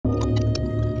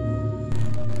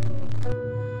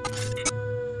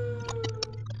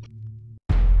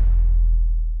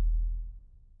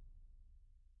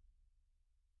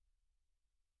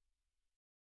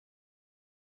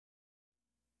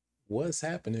What's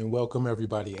happening? Welcome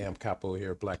everybody. Amp Capo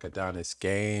here, Black Adonis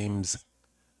Games.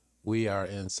 We are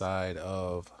inside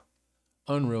of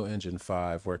Unreal Engine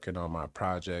 5 working on my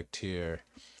project here.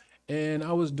 And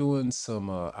I was doing some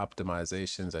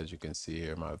optimizations. As you can see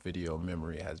here, my video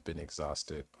memory has been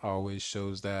exhausted. Always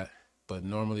shows that, but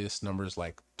normally this number is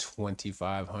like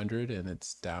 2,500 and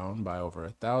it's down by over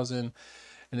 1,000.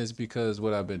 And it's because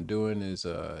what I've been doing is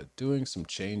doing some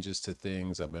changes to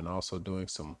things. I've been also doing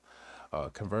some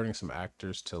converting some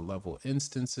actors to level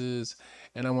instances,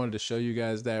 and I wanted to show you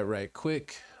guys that right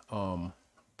quick.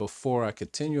 Before I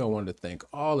continue, I wanted to thank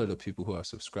all of the people who have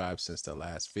subscribed since the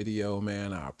last video,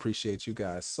 man. I appreciate you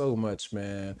guys so much,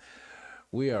 man.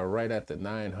 We are right at the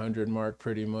 900 mark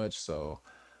pretty much, so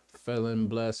feeling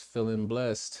blessed, feeling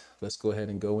blessed. Let's go ahead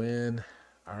and go in.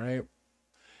 All right.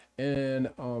 And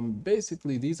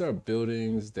basically these are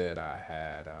buildings that I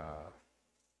had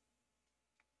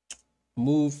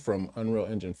moved from Unreal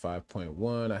Engine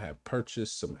 5.1. I had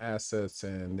purchased some assets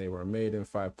and they were made in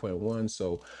 5.1,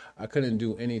 so I couldn't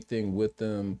do anything with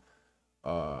them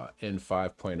in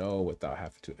 5.0 without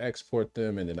having to export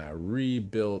them. And then I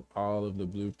rebuilt all of the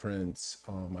blueprints.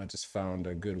 I just found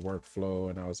a good workflow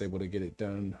and I was able to get it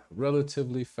done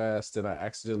relatively fast, and I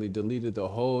accidentally deleted the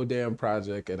whole damn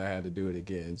project and I had to do it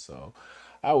again, so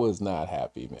I was not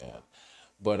happy, man.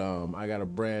 But I got a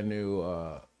brand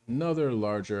new another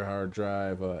larger hard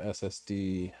drive,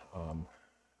 SSD.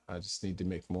 I just need to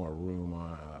make more room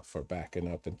for backing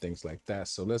up and things like that.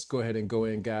 So let's go ahead and go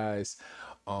in, guys.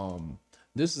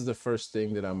 This is the first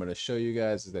thing that I'm going to show you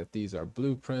guys, is that these are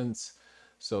blueprints.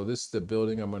 So this is the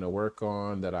building I'm going to work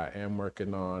on, that I am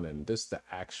working on, and this is the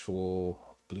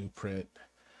actual blueprint.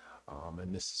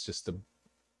 And this is just the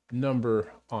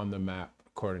number on the map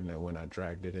according to when I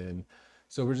dragged it in.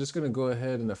 So we're just going to go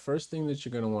ahead, and the first thing that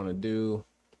you're going to want to do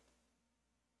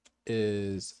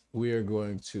is we are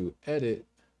going to edit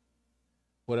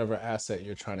whatever asset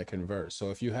you're trying to convert.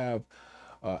 So if you have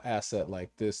an asset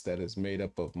like this that is made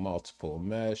up of multiple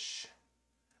mesh,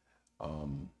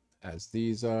 as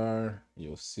these are,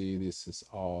 you'll see this is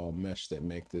all mesh that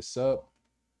make this up.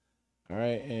 All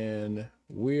right, and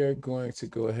we are going to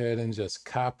go ahead and just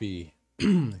copy,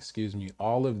 excuse me,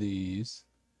 all of these,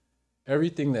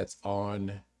 everything that's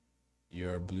on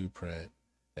your blueprint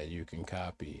that you can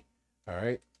copy. All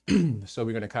right, so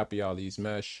we're going to copy all these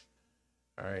mesh.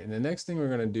 All right, and the next thing we're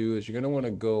going to do is you're going to want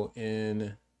to go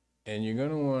in and you're going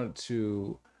to want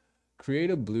to create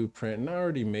a blueprint. And I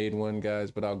already made one, guys,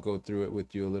 but I'll go through it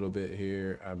with you a little bit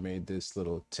here. I made this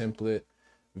little template,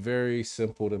 very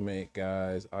simple to make,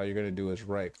 guys. All you're going to do is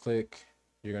right click.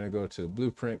 You're going to go to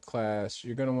blueprint class.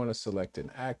 You're going to want to select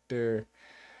an actor.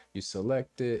 You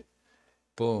select it.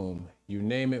 Boom. You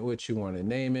name it what you want to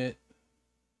name it.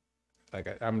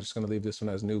 Like I'm just going to leave this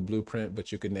one as new blueprint,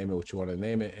 but you can name it what you want to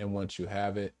name it. And once you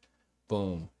have it,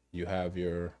 boom, you have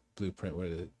your blueprint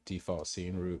with a default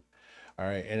scene root. All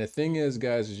right. And the thing is,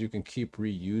 guys, is you can keep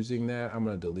reusing that. I'm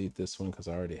going to delete this one because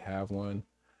I already have one.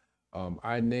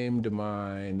 I named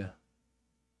mine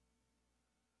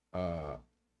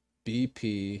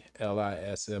BP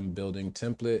LISM building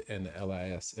template, and the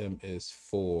LISM is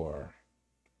for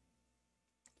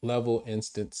level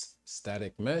instance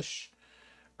static mesh.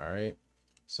 All right,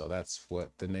 so that's what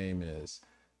the name is.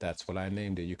 That's what I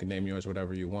named it. You can name yours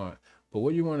whatever you want, but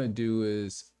what you want to do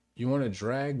is you want to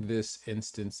drag this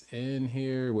instance in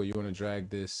here, where you want to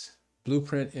drag this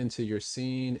blueprint into your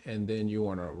scene, and then you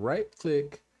want to right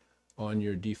click on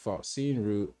your default scene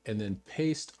root and then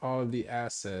paste all of the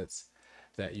assets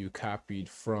that you copied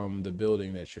from the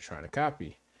building that you're trying to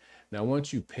copy. Now,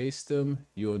 once you paste them,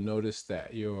 you'll notice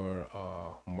that your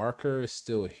marker is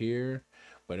still here,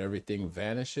 but everything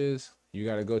vanishes. You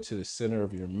got to go to the center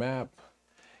of your map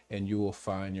and you will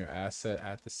find your asset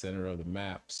at the center of the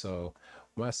map. So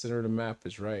my center of the map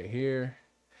is right here.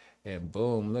 And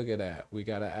boom, look at that. We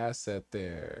got an asset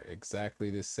there. Exactly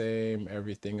the same.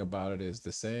 Everything about it is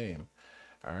the same.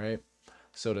 All right.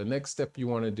 So the next step you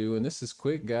want to do, and this is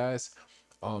quick, guys,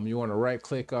 you want to right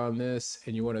click on this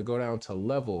and you want to go down to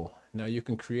level. Now you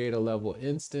can create a level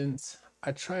instance.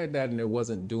 I tried that and it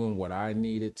wasn't doing what I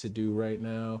needed to do right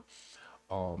now.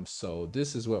 So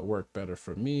this is what worked better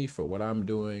for me. For what I'm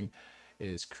doing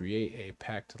is create a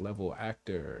packed level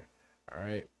actor. All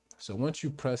right. So once you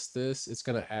press this, it's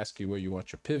going to ask you where you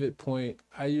want your pivot point.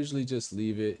 I usually just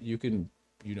leave it. You can,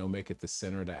 make it the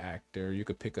center of the actor. You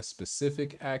could pick a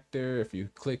specific actor. If you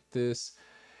click this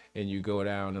and you go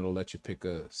down, it'll let you pick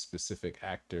a specific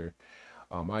actor.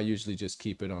 I usually just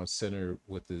keep it on center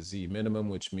with the Z minimum,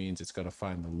 which means it's going to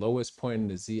find the lowest point in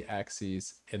the Z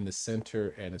axis in the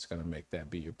center, and it's going to make that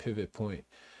be your pivot point.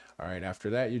 All right, after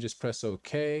that, you just press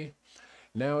OK.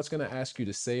 Now it's going to ask you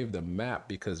to save the map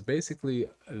because basically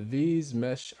these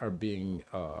mesh are being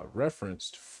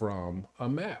referenced from a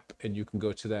map, and you can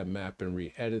go to that map and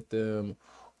re-edit them,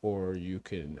 or you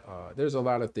can, there's a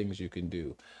lot of things you can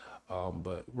do.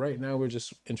 But right now we're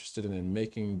just interested in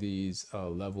making these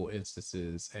level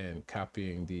instances and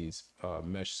copying these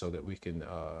mesh so that we can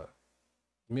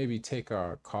maybe take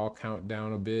our call count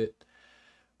down a bit.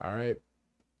 All right,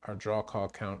 our draw call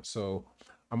count. So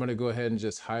I'm gonna go ahead and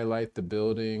just highlight the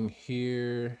building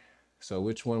here. So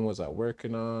which one was I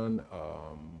working on?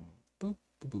 Boop,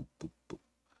 boop, boop, boop, boop.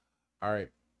 All right,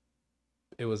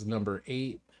 it was number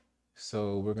 8.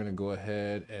 So we're gonna go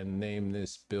ahead and name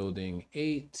this building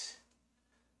 8.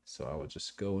 So I will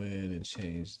just go in and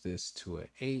change this to an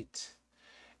 8.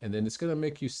 And then it's gonna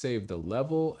make you save the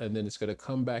level, and then it's gonna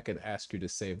come back and ask you to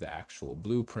save the actual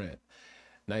blueprint.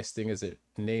 Nice thing is it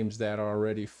names that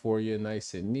already for you,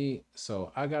 nice and neat.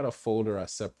 So I got a folder, I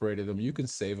separated them. You can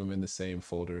save them in the same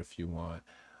folder if you want.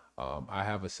 I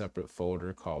have a separate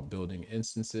folder called building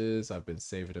instances. I've been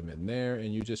saving them in there,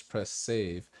 and you just press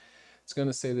save. It's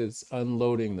gonna say that it's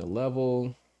unloading the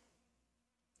level,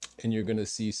 and you're gonna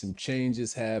see some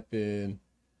changes happen.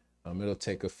 It'll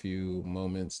take a few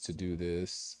moments to do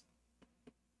this.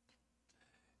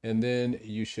 And then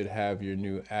you should have your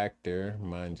new actor.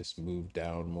 Mine just moved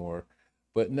down more.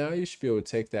 But now you should be able to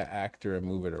take that actor and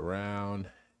move it around.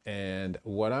 And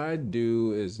what I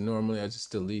do is normally I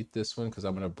just delete this one because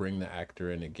I'm going to bring the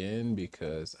actor in again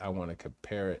because I want to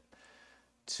compare it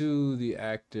to the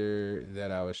actor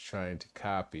that I was trying to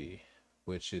copy,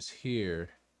 which is here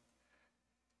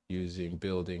using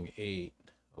building 8.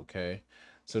 Okay.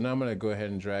 So now I'm going to go ahead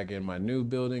and drag in my new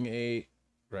building 8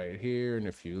 right here. And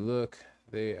if you look,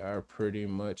 they are pretty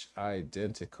much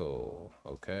identical,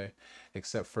 okay?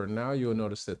 Except for now, you'll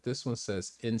notice that this one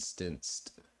says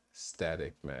instanced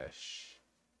static mesh.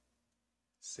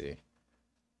 See?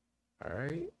 All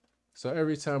right. So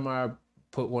every time I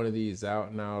put one of these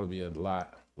out now, it'll be a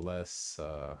lot less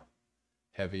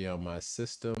heavy on my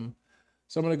system.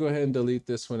 So I'm going to go ahead and delete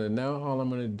this one. And now all I'm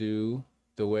going to do,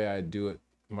 the way I do it,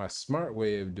 my smart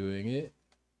way of doing it,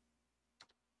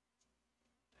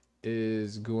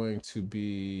 is going to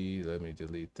be, let me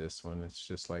delete this one. It's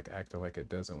just like acting like it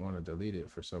doesn't want to delete it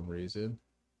for some reason.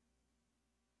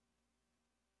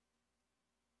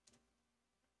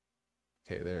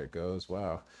 Okay, there it goes.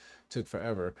 Wow, took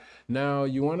forever. Now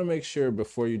you want to make sure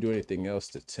before you do anything else,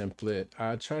 the template,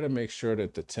 I try to make sure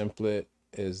that the template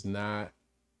is not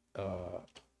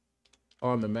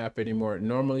on the map anymore. It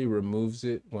normally removes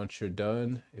it once you're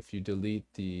done. If you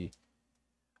delete the,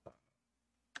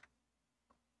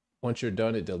 once you're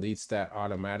done, it deletes that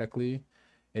automatically,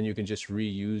 and you can just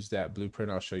reuse that blueprint.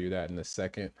 I'll show you that in a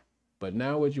second. But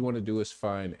now what you want to do is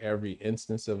find every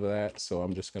instance of that. So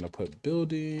I'm just going to put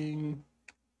building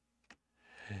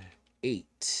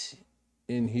 8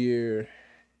 in here,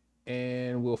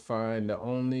 and we'll find the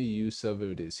only use of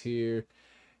it is here.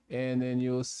 And then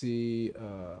you'll see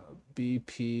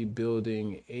BP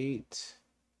building 8,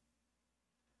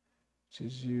 which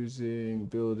is using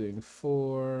building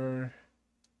 4.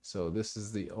 So this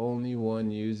is the only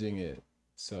one using it.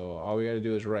 So all we got to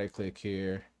do is right click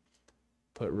here,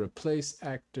 put replace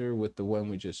actor with the one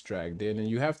we just dragged in, and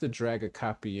you have to drag a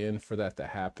copy in for that to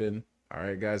happen. All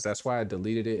right, guys, that's why I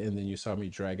deleted it, and then you saw me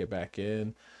drag it back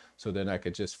in. So then I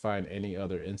could just find any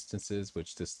other instances,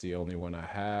 which this is the only one I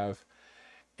have.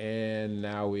 And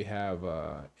now we have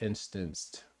a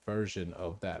instanced version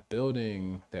of that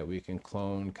building that we can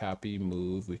clone, copy,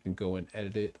 move. We can go and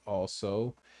edit it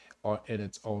also in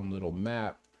its own little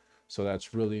map. So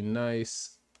that's really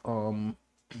nice. Go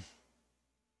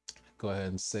ahead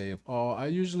and save all. I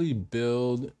usually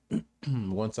build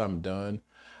once I'm done.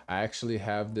 I actually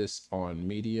have this on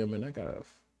medium, and I got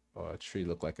a tree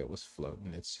look like it was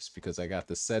floating. It's just because I got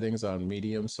the settings on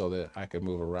medium so that I can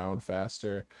move around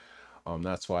faster.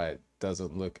 That's why it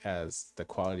doesn't look as, the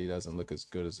quality doesn't look as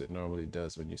good as it normally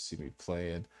does when you see me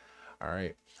playing. All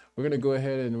right, we're gonna go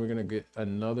ahead and we're gonna get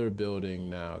another building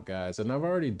now, guys. And I've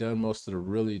already done most of the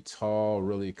really tall,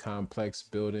 really complex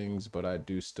buildings, but I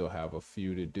do still have a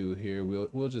few to do here.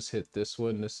 We'll just hit this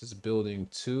one. This is building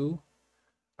 2.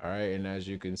 All right, and as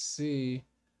you can see,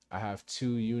 I have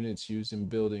 2 units using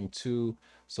building 2.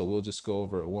 So we'll just go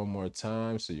over it one more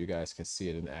time so you guys can see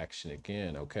it in action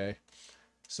again, okay?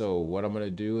 So what I'm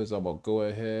gonna do is I'm gonna go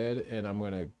ahead and I'm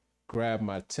gonna grab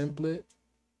my template.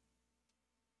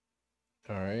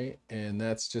 All right, and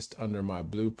that's just under my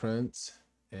blueprints.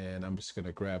 And I'm just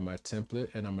gonna grab my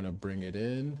template and I'm gonna bring it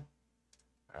in.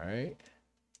 All right.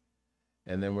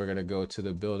 And then we're gonna go to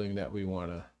the building that we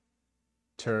wanna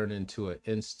turn into an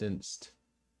instanced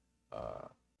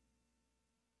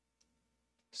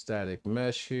static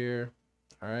mesh here.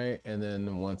 All right, and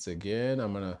then once again,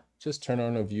 I'm gonna just turn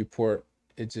on a viewport.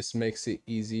 It just makes it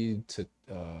easy to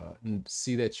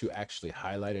see that you actually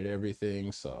highlighted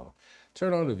everything. So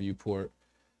turn on the viewport,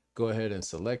 go ahead and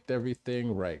select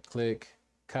everything, right click,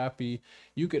 copy.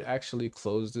 You could actually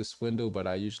close this window, but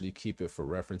I usually keep it for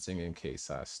referencing in case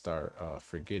I start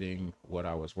forgetting what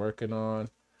I was working on.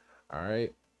 All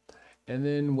right. And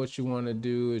then what you want to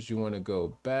do is you want to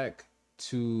go back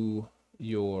to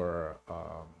your,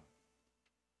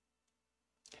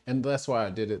 and that's why I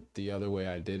did it the other way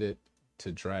I did it,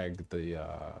 to drag the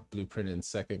blueprint in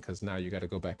second, because now you got to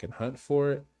go back and hunt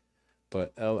for it.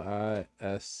 But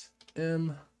LISM,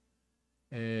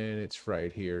 and it's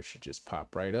right here. It should just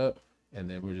pop right up. And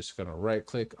then we're just gonna right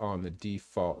click on the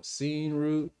default scene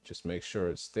route. Just make sure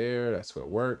it's there. That's what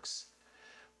works.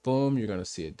 Boom, you're gonna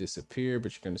see it disappear,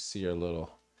 but you're gonna see your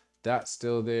little dot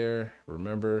still there.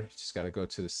 Remember, you just gotta go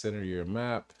to the center of your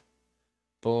map.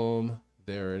 Boom,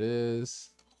 there it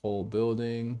is. Whole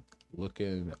building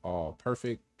looking all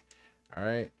perfect. All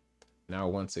right, now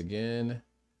once again,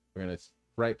 we're gonna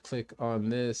right click on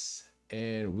this,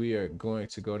 and we are going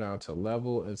to go down to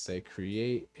level and say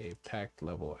create a packed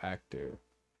level actor.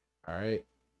 All right,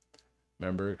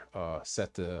 remember,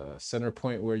 set the center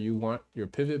point where you want your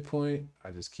pivot point.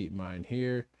 I just keep mine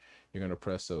here. You're gonna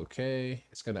press OK.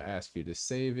 It's gonna ask you to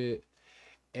save it.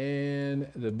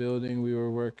 And the building we were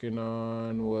working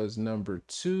on was number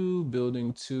 2,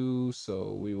 building 2.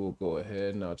 So we will go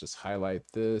ahead and I'll just highlight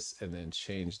this and then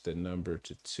change the number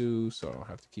to 2 so I don't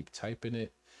have to keep typing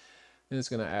it. And it's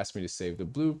going to ask me to save the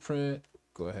blueprint.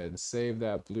 Go ahead and save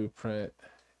that blueprint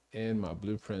in my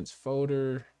blueprints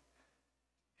folder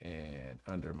and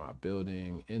under my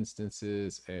building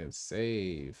instances and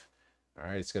save. All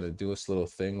right, it's going to do this little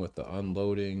thing with the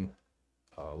unloading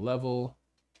level.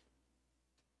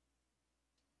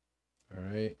 All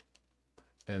right.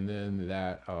 And then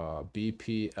that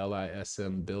BP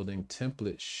LISM building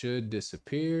template should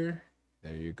disappear.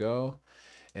 There you go.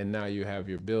 And now you have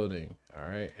your building. All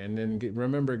right. And then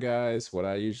remember, guys, what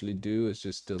I usually do is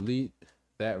just delete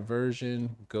that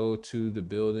version, go to the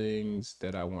buildings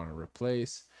that I want to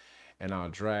replace, and I'll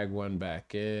drag one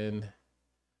back in.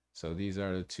 So these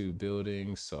are the 2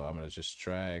 buildings. So I'm going to just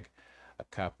drag a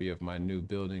copy of my new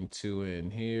building 2 in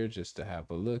here just to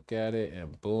have a look at it,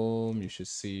 and boom, you should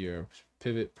see your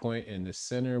pivot point in the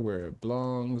center where it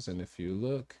belongs. And if you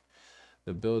look,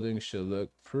 the building should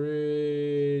look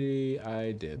pretty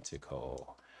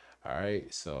identical. All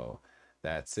right, so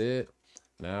that's it.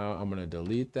 Now I'm going to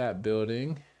delete that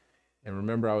building, and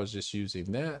remember, I was just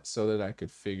using that so that I could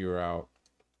figure out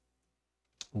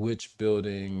which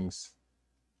buildings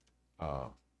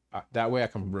that way I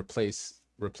can replace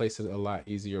it a lot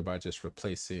easier by just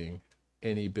replacing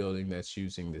any building that's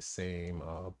using the same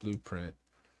blueprint.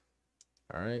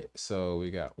 All right, so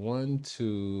we got 1,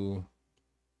 2.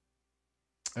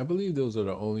 I believe those are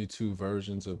the only 2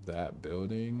 versions of that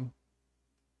building.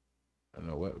 I don't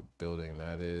know what building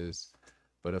that is,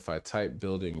 but if I type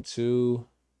building 2,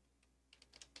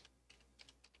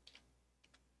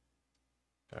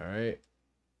 all right,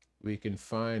 we can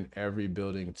find every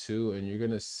building 2, and you're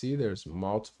gonna see there's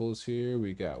multiples here.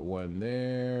 We got one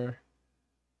there,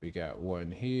 we got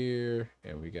one here,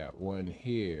 and we got one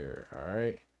here. All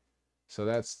right, so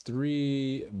that's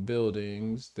 3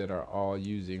 buildings that are all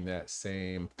using that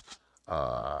same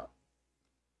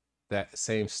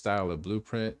style of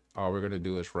blueprint. All we're going to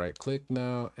do is right click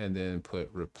now and then put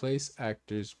replace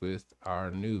actors with our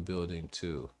new building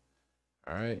 2.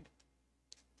 All right,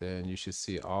 then you should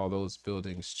see all those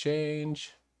buildings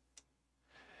change,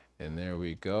 and there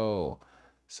we go.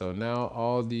 So now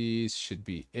all these should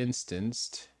be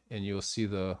instanced, and you'll see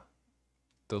the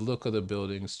look of the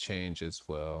buildings change as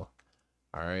well.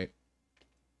 All right,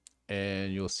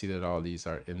 and you'll see that all these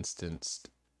are instanced.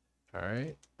 All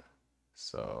right,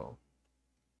 so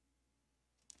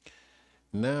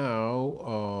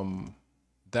now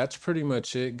that's pretty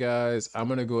much it, guys. I'm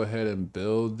gonna go ahead and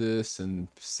build this and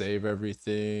save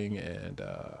everything, and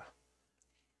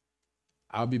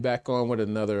I'll be back on with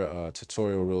another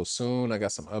tutorial real soon. I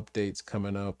got some updates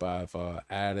coming up. I've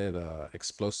added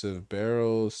explosive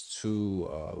barrels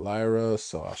to Lyra,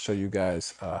 so I'll show you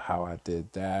guys how I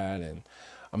did that. And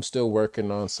I'm still working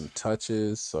on some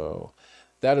touches, so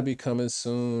that'll be coming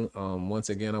soon. Once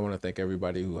again, I want to thank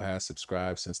everybody who has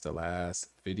subscribed since the last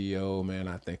video, man.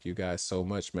 I thank you guys so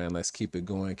much, man. Let's keep it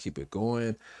going, keep it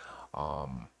going.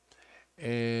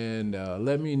 And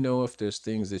let me know if there's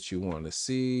things that you want to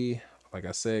see. Like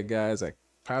I said, guys, I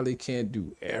probably can't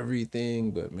do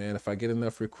everything, but man, if I get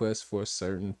enough requests for a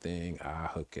certain thing, I'll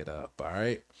hook it up. All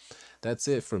right, That's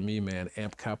it for me, man.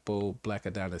 Amp Capo, Black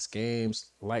Adonis Games.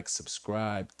 Like,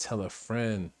 subscribe, tell a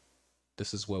friend.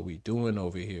 This is what we doing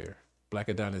over here. Black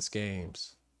Adonis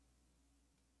Games.